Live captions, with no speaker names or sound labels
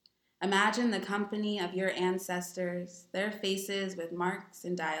Imagine the company of your ancestors, their faces with marks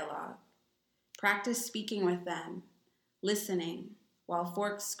and dialogue. Practice speaking with them, listening, while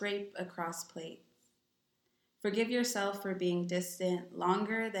forks scrape across plates. Forgive yourself for being distant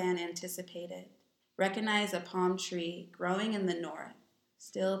longer than anticipated. Recognize a palm tree growing in the north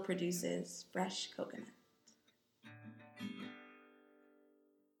still produces fresh coconut.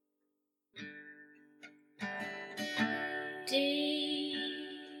 Deep,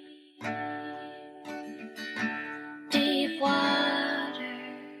 deep water.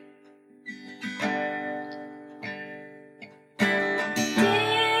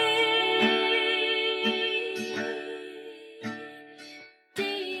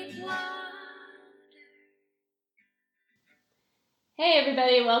 Deep water. Hey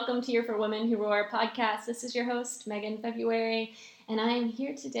everybody, welcome to your For Women Who Roar podcast. This is your host, Megan February, and I am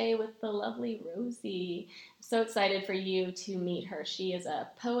here today with the lovely Rosie. I'm so excited for you to meet her. She is a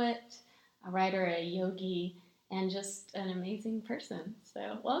poet, a writer, a yogi, and just an amazing person.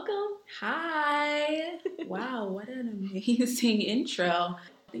 So welcome. Hi! Wow, what an amazing intro.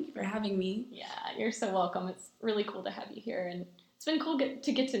 Thank you for having me. Yeah, you're so welcome. It's really cool to have you here, and it's been cool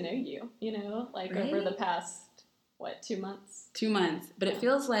to get to know you, over the past, 2 months? 2 months, but it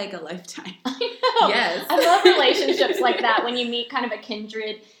feels like a lifetime. I know. Yes. I love relationships like that when you meet kind of a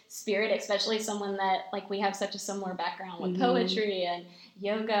kindred spirit, especially someone that, we have such a similar background with poetry and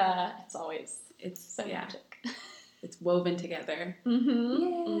yoga. It's so magic. It's woven together. Mm-hmm.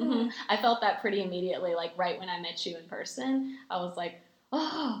 Yeah. Mm-hmm. I felt that pretty immediately, right when I met you in person. I was like,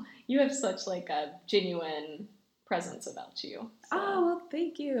 oh, you have such, a genuine presence about you. So. Oh, well,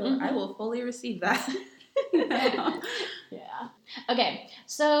 thank you. Mm-hmm. I will fully receive that. Yeah. Okay,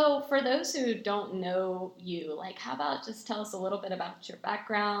 so for those who don't know you, how about just tell us a little bit about your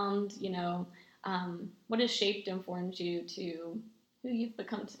background, what has shaped and formed you to who you've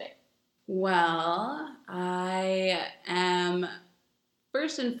become today? Well, I am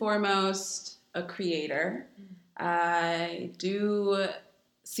first and foremost a creator. I do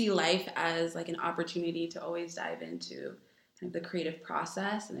see life as an opportunity to always dive into kind of the creative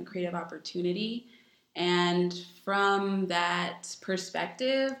process and the creative opportunity. And from that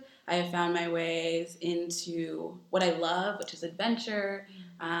perspective, I have found my ways into what I love, which is adventure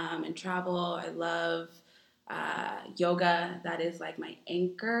and travel. I love yoga. That is my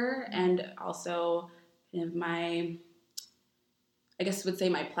anchor, and also kind of my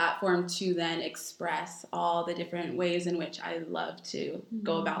platform to then express all the different ways in which I love to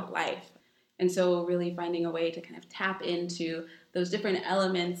go about life. And so really finding a way to kind of tap into those different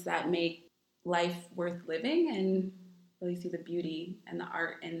elements that make life worth living and really see the beauty and the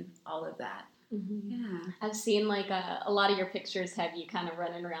art in all of that. Mm-hmm. Yeah. I've seen a lot of your pictures have you kind of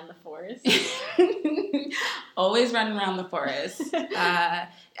running around the forest. Always running around the forest.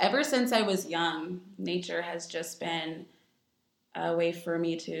 Ever since I was young, nature has just been a way for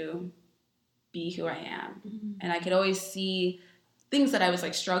me to be who I am. Mm-hmm. And I could always see things that I was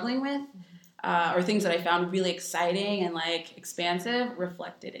struggling with or things that I found really exciting and expansive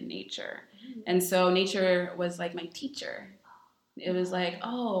reflected in nature. And so nature was my teacher. It was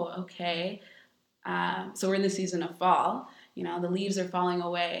oh, okay. So we're in the season of fall. The leaves are falling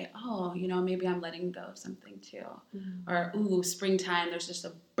away. Oh, maybe I'm letting go of something too. Mm-hmm. Or, ooh, springtime, there's just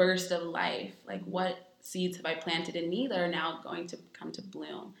a burst of life. What seeds have I planted in me that are now going to come to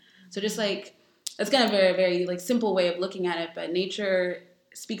bloom? So just that's kind of a very, very simple way of looking at it. But nature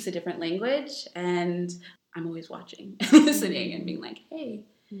speaks a different language. And I'm always watching and listening and being hey,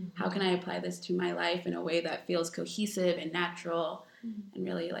 how can I apply this to my life in a way that feels cohesive and natural and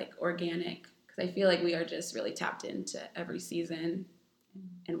really organic? Because I feel we are just really tapped into every season,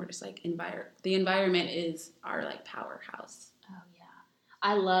 and we're just the environment is our powerhouse. Oh yeah,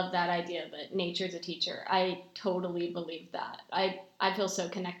 I love that idea that nature's a teacher. I totally believe that. I feel so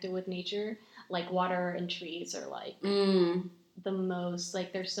connected with nature. Water and trees are the most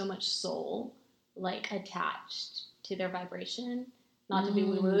there's so much soul attached to their vibration. Not to be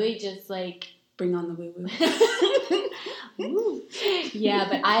woo-woo, just bring on the woo-woo. Yeah,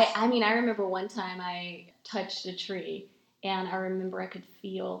 but I remember one time I touched a tree, and I remember I could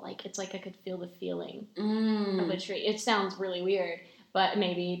feel I could feel the feeling of a tree. It sounds really weird, but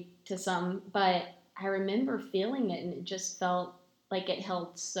maybe to some, but I remember feeling it, and it just felt it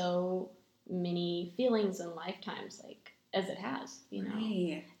held so many feelings and lifetimes, as it has,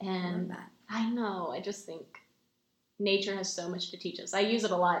 Right. And I love that. I know, I just think nature has so much to teach us. I use it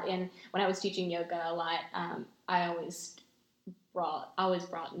a lot when I was teaching yoga a lot. I always always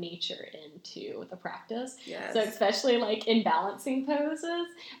brought nature into the practice. Yes. So especially like in balancing poses,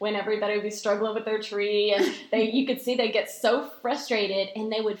 when everybody would be struggling with their tree, and you could see they get so frustrated,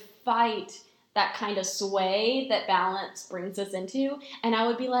 and they would fight that kind of sway that balance brings us into. And I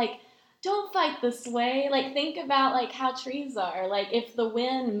would be like, don't fight the sway. Like, think about like how trees are. Like, if the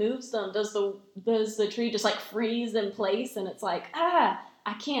wind moves them, does the tree just like freeze in place? And it's like, I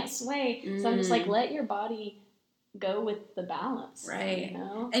can't sway. So I'm just like, let your body go with the balance, right? You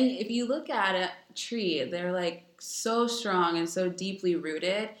know? And if you look at a tree, they're like so strong and so deeply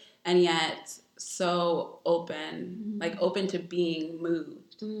rooted, and yet so open, like open to being moved.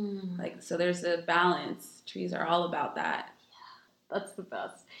 Like, so there's a balance. Trees are all about that. Yeah, that's the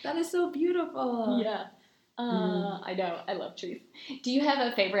best. That is so beautiful. Yeah. I know. I love trees. Do you have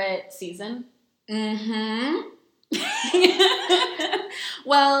a favorite season?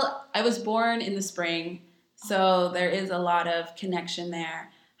 Well, I was born in the spring, so there is a lot of connection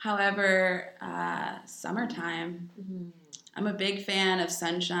there. However, summertime, I'm a big fan of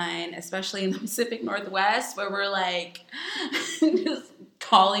sunshine, especially in the Pacific Northwest, where we're like just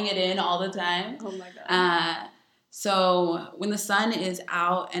calling it in all the time. Oh my God. So when the sun is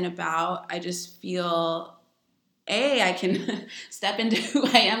out and about, I just feel, I can step into who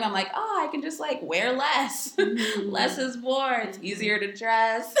I am. I'm like, I can just like wear less. Less is more. It's easier to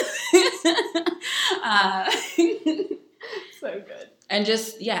dress. So good. And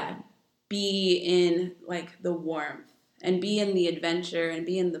just, be in like the warmth and be in the adventure and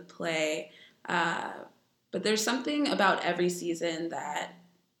be in the play. But there's something about every season that,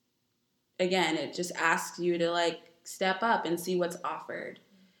 again, it just asks you to like step up and see what's offered.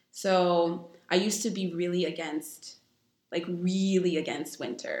 So I used to be really against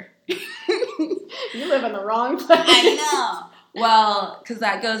winter. You live in the wrong place. I know. Well, because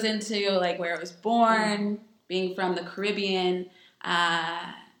that goes into like where I was born, being from the Caribbean.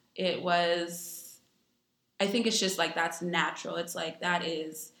 I think it's just like that's natural. It's like that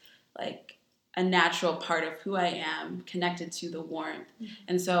is like a natural part of who I am, connected to the warmth.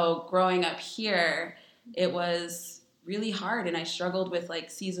 And so growing up here, it was really hard, and I struggled with like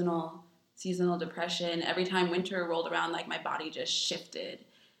seasonal depression. Every time winter rolled around, like my body just shifted.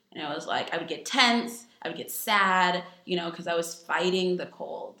 And it was like I would get tense, I would get sad, because I was fighting the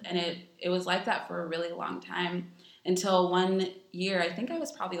cold. And it was like that for a really long time until one year, I think I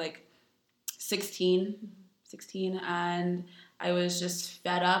was probably like 16, and I was just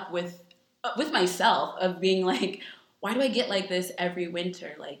fed up with myself of being like, why do I get like this every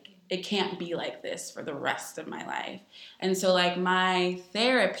winter? Like, it can't be like this for the rest of my life. And so like my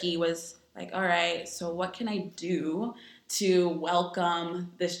therapy was like, all right, so what can I do to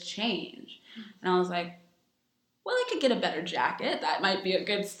welcome this change? And I was like, well, I could get a better jacket. That might be a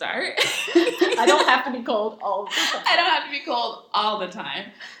good start. I don't have to be cold all the time. I don't have to be cold all the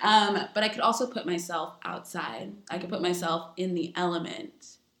time. But I could also put myself outside. I could put myself in the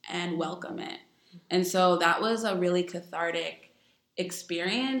element and welcome it. And so that was a really cathartic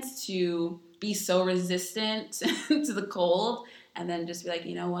experience, to be so resistant to the cold and then just be like,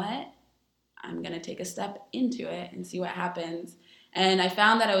 you know what? I'm going to take a step into it and see what happens. And I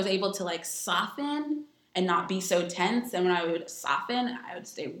found that I was able to like soften and not be so tense. And when I would soften, I would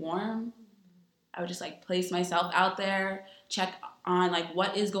stay warm. I would just like place myself out there, check on like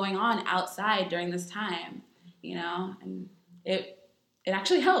what is going on outside during this time, and it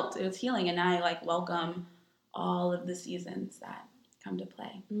actually helped. It was healing. And now I like welcome all of the seasons that come to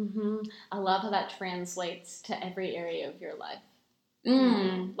play. I love how that translates to every area of your life.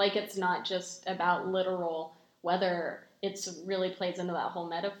 Like, it's not just about literal weather. It really plays into that whole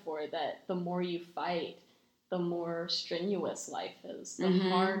metaphor that the more you fight, the more strenuous life is, the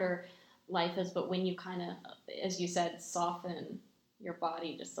harder life is. But when you kind of, as you said, soften, your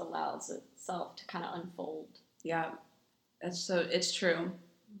body just allows itself to kind of unfold. Yeah, it's true.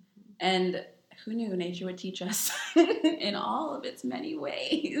 And who knew nature would teach us in all of its many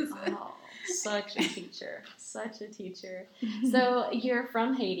ways? Oh, such a teacher. Such a teacher. So you're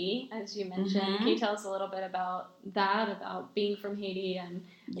from Haiti, as you mentioned. Can you tell us a little bit about that, about being from Haiti and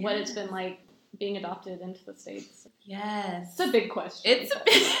what it's been like being adopted into the States? Yes. It's a big question.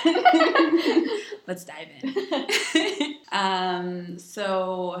 Let's dive in.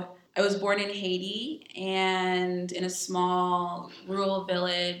 So I was born in Haiti and in a small rural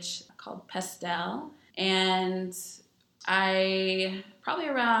village called Pestel. And I, probably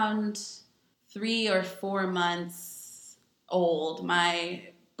around 3 or 4 months old, my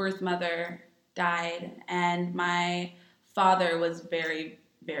birth mother died, and my father was very,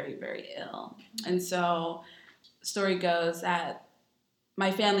 very, very ill. And so, story goes that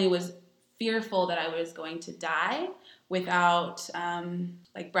my family was fearful that I was going to die without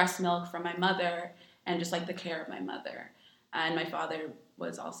like breast milk from my mother and just like the care of my mother. And my father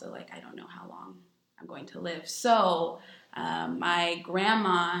was also like, I don't know how long I'm going to live. So my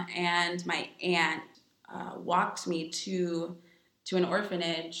grandma and my aunt walked me to an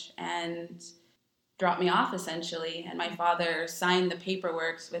orphanage and dropped me off essentially. And my father signed the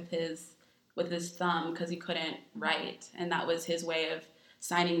paperwork with his thumb because he couldn't write, and that was his way of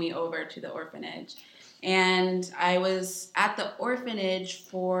signing me over to the orphanage. And I was at the orphanage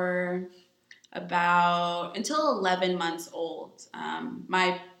for until 11 months old.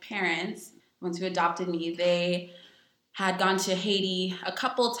 My parents, the ones who adopted me, they had gone to Haiti a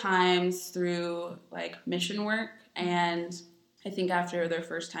couple times through like mission work, and I think after their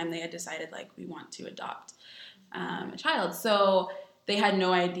first time they had decided like we want to adopt a child. So they had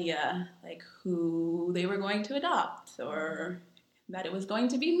no idea like who they were going to adopt or that it was going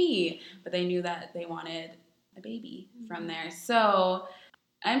to be me, but they knew that they wanted a baby from there. So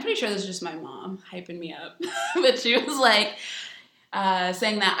I'm pretty sure this is just my mom hyping me up, but she was like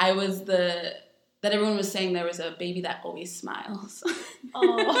saying that that everyone was saying there was a baby that always smiles.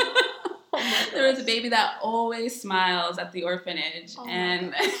 Oh. There was a baby that always smiles at the orphanage,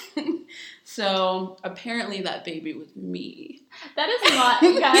 and so apparently that baby was me. That is not,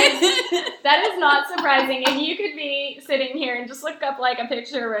 guys, that is not surprising. If you could be sitting here and just look up like a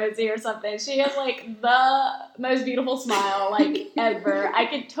picture of Rosie or something, she has like the most beautiful smile like ever. I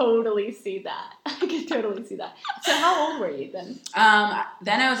could totally see that. So how old were you then?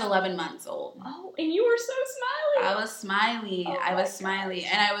 Then I was 11 months old. Oh, and you were so smiley. I was smiley. Oh I was smiley.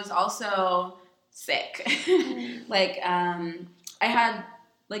 And I was also sick. Like, I had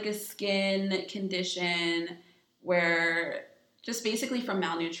like a skin condition where just basically from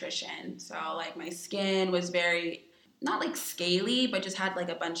malnutrition. So like my skin was very, not like scaly, but just had like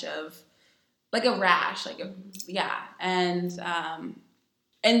a bunch of, like a rash, And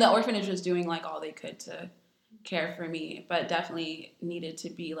the orphanage was doing like all they could to care for me, but definitely needed to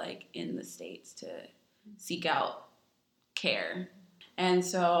be like in the States to seek out care. And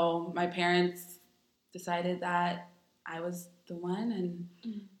so my parents decided that I was the one and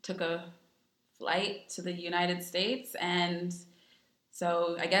took a flight to the United States. And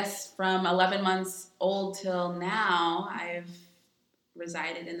so I guess from 11 months old till now, I've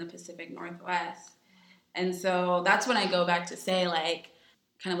resided in the Pacific Northwest. And so that's when I go back to say, like,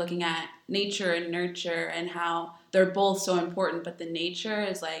 kind of looking at nature and nurture and how they're both so important, but the nature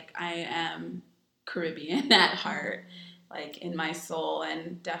is like, I am Caribbean at heart, like in my soul,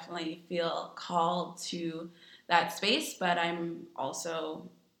 and definitely feel called to that space, but I'm also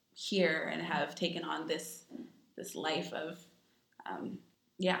here and have taken on this life of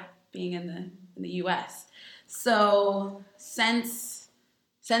being in the US. So since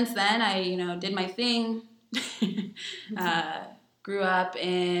then I did my thing. Grew up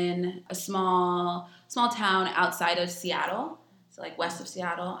in a small town outside of Seattle, so like west of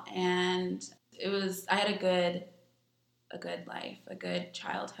Seattle, and I had a good life, a good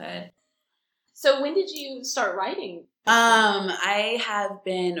childhood. So when did you start writing? I have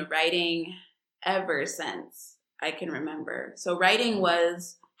been writing ever since I can remember. So writing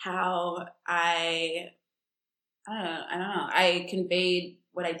was how I don't know, I conveyed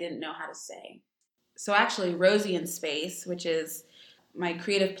what I didn't know how to say. So actually Rosie in Space, which is my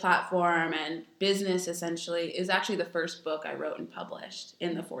creative platform and business essentially, is actually the first book I wrote and published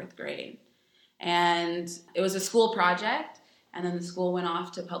in the 4th grade. And it was a school project, and then the school went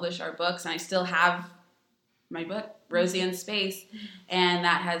off to publish our books, and I still have my book, Rosie in Space, and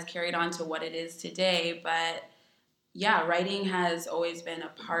that has carried on to what it is today. But yeah, writing has always been a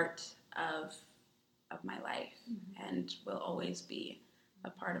part of my life and will always be a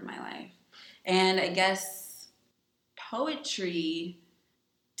part of my life. And I guess poetry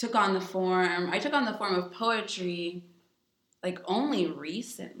I took on the form of poetry like only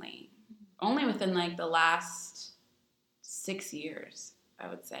recently, only within like the last 6 years, I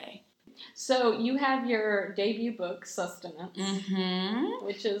would say. So you have your debut book, Sustenance,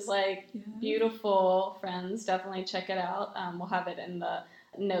 which is like beautiful. Friends, definitely check it out. We'll have it in the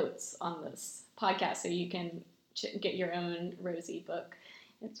notes on this podcast so you can get your own Rosie book.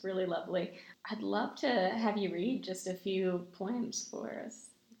 It's really lovely. I'd love to have you read just a few poems for us,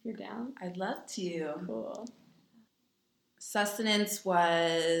 if you're down. I'd love to. Cool. Sustenance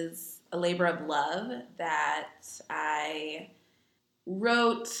was a labor of love that I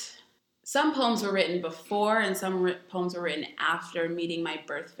wrote. Some poems were written before and some poems were written after meeting my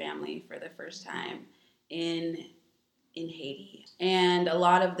birth family for the first time in Haiti. And a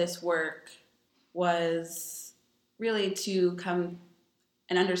lot of this work was really to come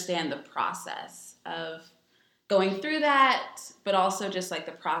and understand the process of going through that, but also just like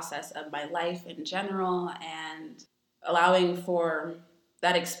the process of my life in general, and allowing for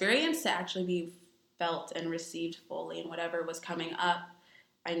that experience to actually be felt and received fully, and whatever was coming up,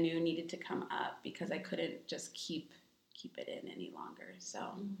 I knew needed to come up because I couldn't just keep it in any longer.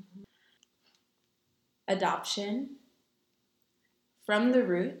 So, adoption. From the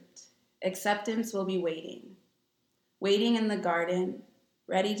root, acceptance will be waiting in the garden,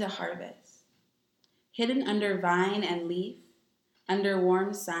 ready to harvest. Hidden under vine and leaf, under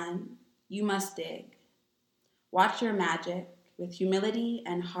warm sun, you must dig. Watch your magic with humility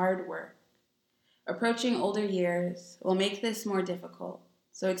and hard work. Approaching older years will make this more difficult,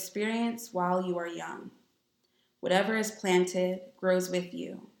 so experience while you are young. Whatever is planted grows with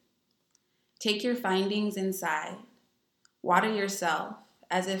you. Take your findings inside. Water yourself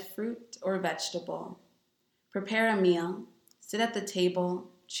as if fruit or vegetable. Prepare a meal. Sit at the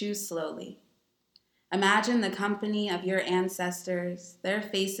table. Choose slowly. Imagine the company of your ancestors, their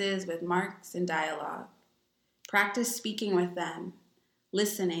faces with marks and dialogue. Practice speaking with them,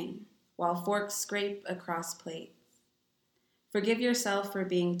 listening, while forks scrape across plates. Forgive yourself for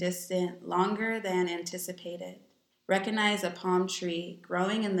being distant longer than anticipated. Recognize a palm tree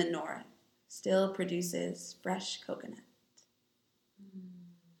growing in the north still produces fresh coconut.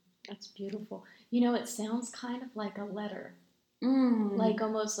 That's beautiful. You know, it sounds kind of like a letter. Like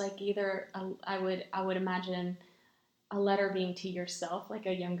almost like either I would imagine a letter being to yourself, like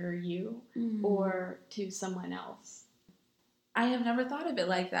a younger you, or to someone else. I have never thought of it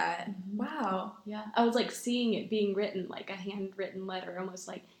like that. Wow. Yeah. I was like seeing it being written like a handwritten letter, almost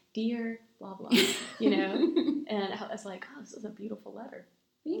like dear blah blah, you know. And I was like, oh, this is a beautiful letter.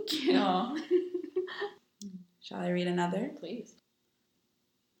 Thank you. Shall I read another? Please.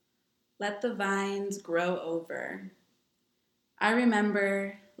 Let the vines grow over. I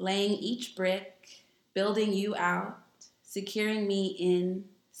remember laying each brick, building you out, securing me in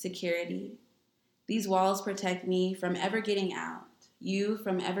security. These walls protect me from ever getting out, you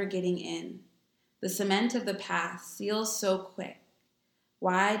from ever getting in. The cement of the past seals so quick.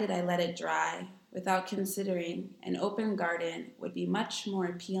 Why did I let it dry without considering an open garden would be much more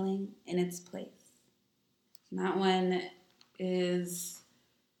appealing in its place? And that one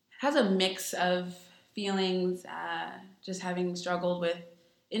has a mix of feelings, just having struggled with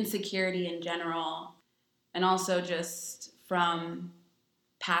insecurity in general, and also just from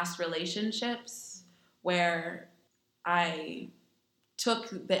past relationships where I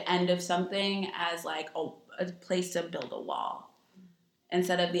took the end of something as like a place to build a wall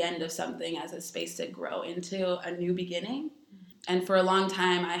instead of the end of something as a space to grow into a new beginning. And for a long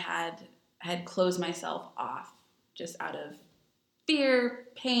time I had closed myself off just out of fear,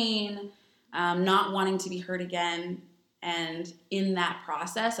 pain, not wanting to be hurt again. And in that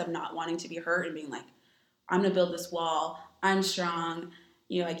process of not wanting to be hurt and being like, I'm going to build this wall, I'm strong,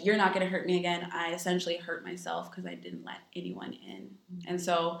 like, you're not going to hurt me again, I essentially hurt myself because I didn't let anyone in. And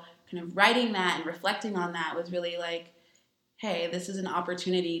so kind of writing that and reflecting on that was really like, hey, this is an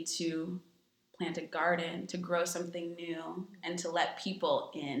opportunity to plant a garden, to grow something new, and to let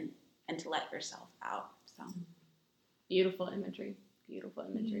people in and to let yourself out. So Beautiful imagery.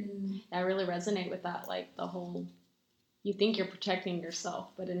 I really resonate with that, like the whole, you think you're protecting yourself,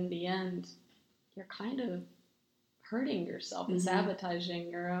 but in the end, you're kind of hurting yourself and sabotaging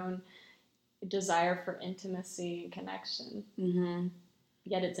your own desire for intimacy and connection.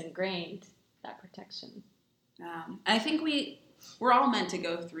 Yet it's ingrained, that protection. I think we're all meant to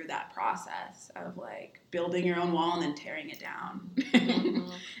go through that process of like building your own wall and then tearing it down. And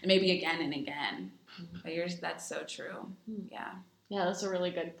maybe again and again. But that's so true. Yeah, that's a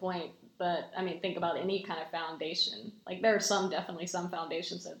really good point. But I mean, think about any kind of foundation. Like there are definitely some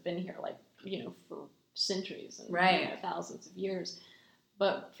foundations that have been here, like, for centuries and thousands of years.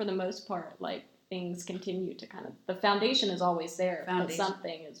 But for the most part, like things continue to the foundation is always there, but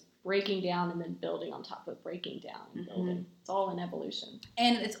something is breaking down and then building on top of breaking down and building. It's all an evolution.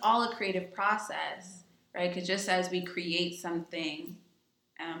 And it's all a creative process, right? Because just as we create something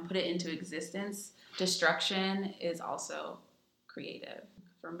and put it into existence, destruction is also creative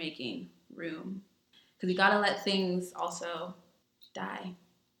for making room. Because you got to let things also die.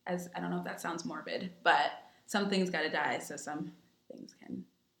 I don't know if that sounds morbid, but some things got to die so some things can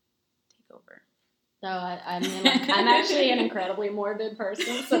take over. So I mean, like, I'm actually an incredibly morbid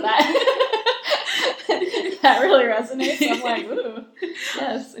person, so that really resonates. I'm like, ooh,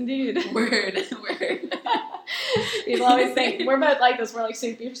 yes, indeed. Word. People always think we're both like this. We're like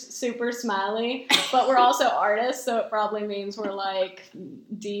super smiley, but we're also artists, so it probably means we're like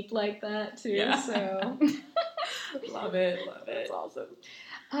deep like that too. Yeah. So Love it. That's awesome.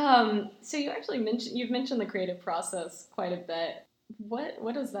 So you've mentioned the creative process quite a bit.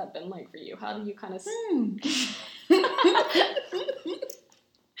 What has that been like for you? How do you kind of...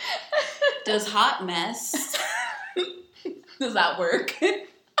 Does hot mess, does that work?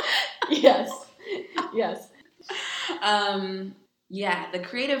 Yes. Yeah, the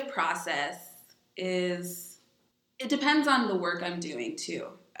creative process it depends on the work I'm doing too.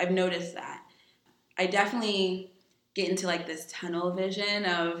 I've noticed that. I definitely get into like this tunnel vision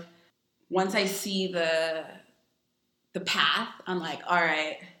of once I see the path, I'm like, all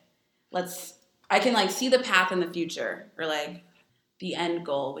right, I can like see the path in the future or like the end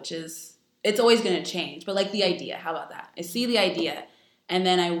goal, which is, it's always going to change, but like the idea, how about that? I see the idea and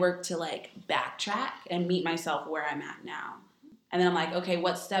then I work to like backtrack and meet myself where I'm at now. And then I'm like, okay,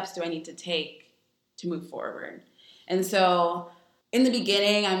 what steps do I need to take to move forward? And so in the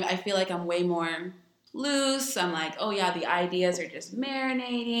beginning, I feel like I'm way more loose. I'm like, oh yeah, the ideas are just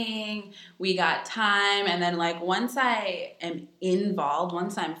marinating. We got time. And then like once I am involved,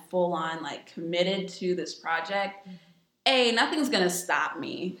 once I'm full on like committed to this project, nothing's going to stop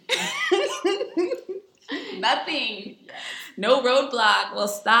me. Nothing. Yes. No roadblock will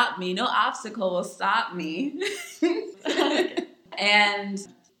stop me. No obstacle will stop me. And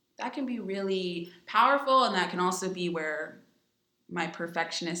that can be really powerful, and that can also be where my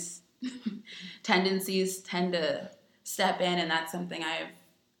perfectionist tendencies tend to step in, and that's something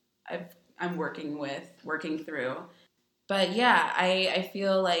I'm working through. But yeah, I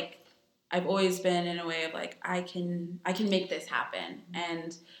feel like I've always been in a way of like I can make this happen,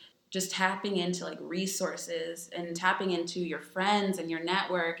 and just tapping into like resources and tapping into your friends and your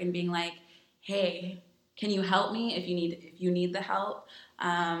network and being like, hey, can you help me if you need the help?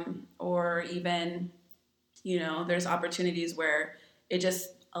 Or even, there's opportunities where it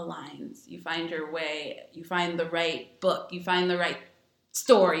just aligns. You find your way, you find the right book, you find the right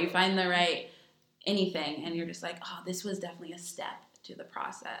story, you find the right anything, and you're just like, oh, this was definitely a step to the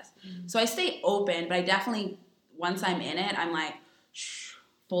process. Mm-hmm. So I stay open, but I definitely, once I'm in it, I'm like,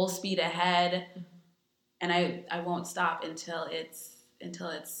 full speed ahead, and I won't stop until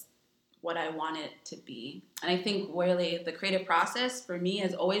it's what I want it to be. And I think really the creative process for me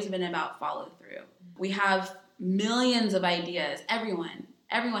has always been about follow through. We have millions of ideas. Everyone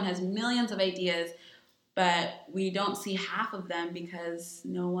has millions of ideas, but we don't see half of them because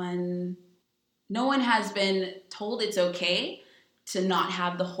no one has been told it's okay to not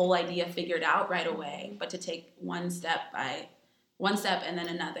have the whole idea figured out right away, but to take one step and then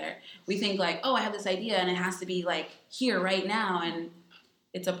another. We think like, oh, I have this idea and it has to be like here right now, and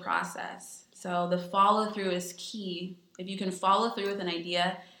it's a process. So the follow through is key. If you can follow through with an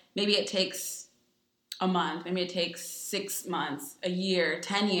idea, maybe it takes a month, maybe it takes 6 months, a year,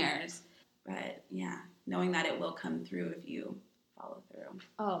 10 years. But yeah, knowing that it will come through if you follow through.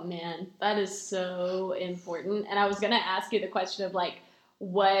 Oh man, that is so important. And I was going to ask you the question of like,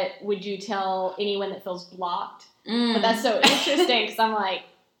 what would you tell anyone that feels blocked? But that's so interesting because I'm like,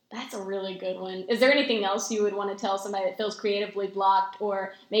 that's a really good one. Is there anything else you would want to tell somebody that feels creatively blocked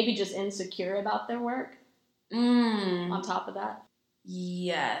or maybe just insecure about their work on top of that?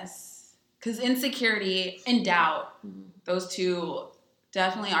 Yes. Because insecurity and doubt, those two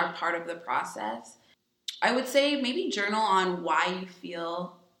definitely are part of the process. I would say maybe journal on why you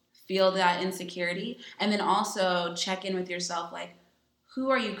feel that insecurity, and then also check in with yourself, like, who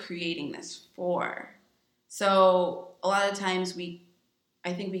are you creating this for? So a lot of times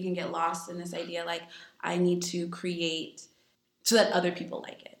I think we can get lost in this idea, like, I need to create so that other people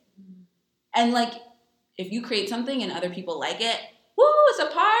like it. And like, if you create something and other people like it, woo, it's a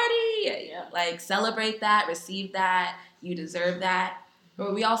party. Yeah. Like, celebrate that, receive that, you deserve that.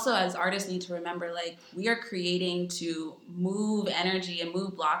 But we also, as artists, need to remember, like, we are creating to move energy and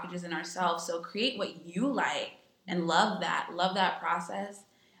move blockages in ourselves. So create what you like and love that process.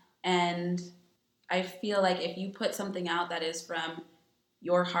 And I feel like if you put something out that is from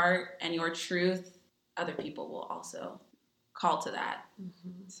your heart and your truth, other people will also call to that.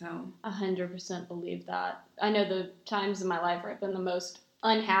 Mm-hmm. So 100% believe that. I know the times in my life where I've been the most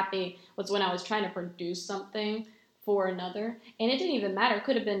unhappy was when I was trying to produce something for another, and it didn't even matter. It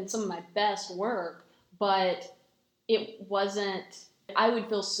could have been some of my best work, but it wasn't. I would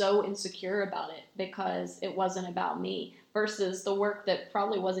feel so insecure about it because it wasn't about me, versus the work that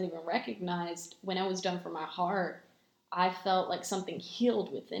probably wasn't even recognized when it was done from my heart. I felt like something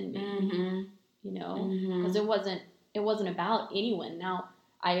healed within me, because it wasn't about anyone. Now,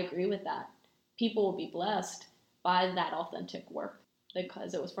 I agree with that. People will be blessed by that authentic work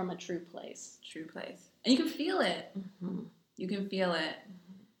because it was from a true place. True place. And you can feel it. Mm-hmm. You can feel it.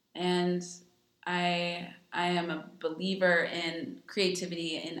 Mm-hmm. And I am a believer in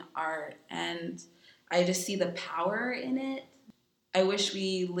creativity, in art, and I just see the power in it. I wish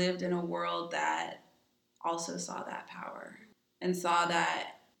we lived in a world that also saw that power and saw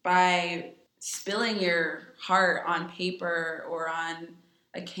that by spilling your heart on paper or on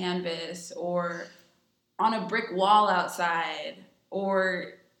a canvas or on a brick wall outside,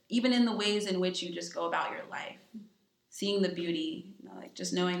 or even in the ways in which you just go about your life, seeing the beauty, like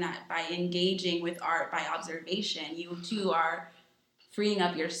just knowing that by engaging with art, by observation, you too are freeing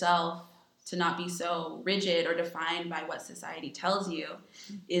up yourself to not be so rigid or defined by what society tells you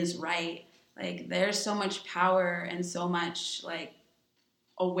is right. Like there's so much power and so much like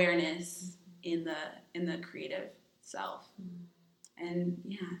awareness in the creative self. And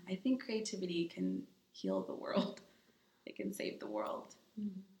yeah, I think creativity can heal the world. It can save the world.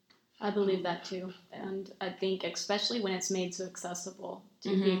 I believe that too. And I think especially when it's made so accessible to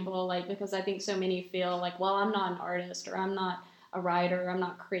people, like, because I think so many feel like, well, I'm not an artist, or I'm not a writer, I'm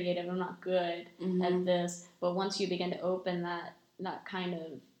not creative, I'm not good at this. But once you begin to open that kind of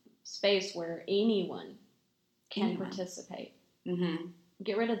space where anyone can participate,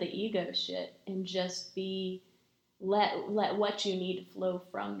 get rid of the ego shit and just let what you need to flow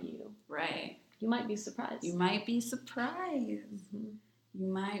from you. Right. You might be surprised. You might be surprised. You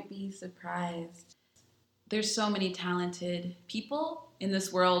might be surprised. There's so many talented people in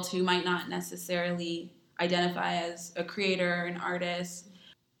this world who might not necessarily identify as a creator, an artist,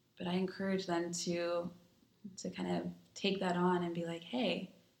 but I encourage them to kind of take that on and be like, hey,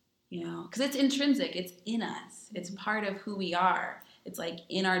 because it's intrinsic, it's in us, it's part of who we are. It's like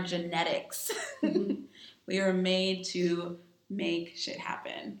in our genetics. We are made to make shit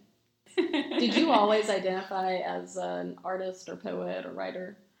happen. Did you always identify as an artist or poet or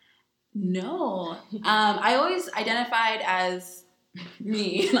writer? No. I always identified as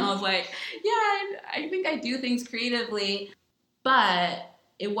me. And I was like, yeah, I think I do things creatively. But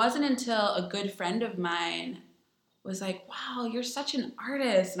it wasn't until a good friend of mine was like, wow, you're such an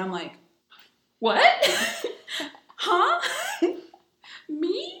artist. And I'm like, what? Huh?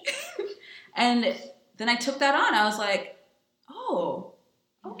 Me? And then I took that on. I was like, oh,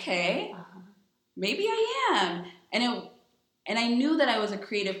 okay, maybe I am. And I knew that I was a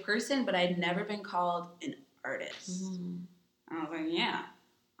creative person, but I'd never been called an artist. I was like, yeah,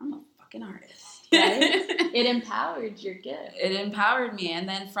 I'm a fucking artist. Right? It empowered your gift. It empowered me. And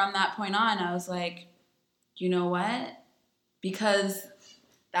then from that point on, I was like, you know what? Because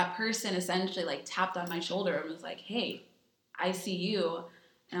that person essentially like tapped on my shoulder and was like, hey, I see you.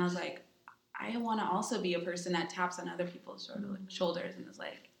 And I was like, I want to also be a person that taps on other people's shoulders and is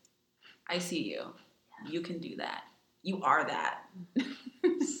like, I see you. You can do that. You are that.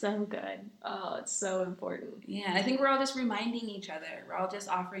 So good. Oh, it's so important. Yeah, I think we're all just reminding each other. We're all just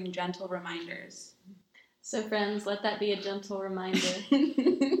offering gentle reminders. So friends, let that be a gentle reminder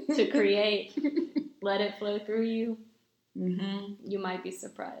to create. Let it flow through you. You might be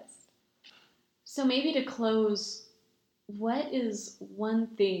surprised. So maybe to close, what is one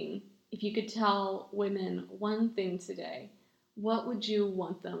thing, if you could tell women one thing today, what would you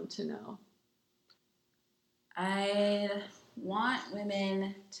want them to know? I want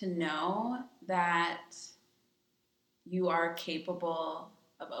women to know that you are capable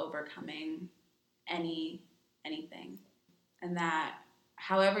of overcoming anything. And that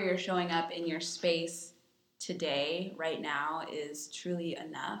however you're showing up in your space today, right now, is truly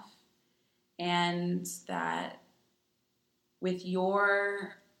enough. And that with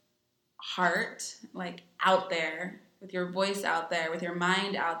your heart, like out there, with your voice out there, with your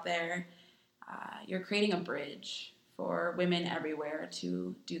mind out there, you're creating a bridge for women everywhere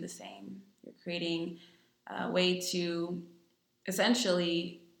to do the same. You're creating a way to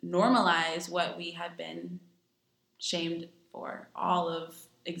essentially normalize what we have been shamed for all of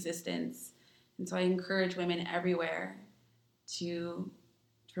existence. And so I encourage women everywhere to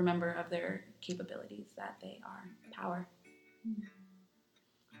remember of their capabilities, that they are power.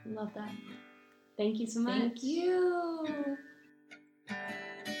 Love that. Thank you so much. Thank you.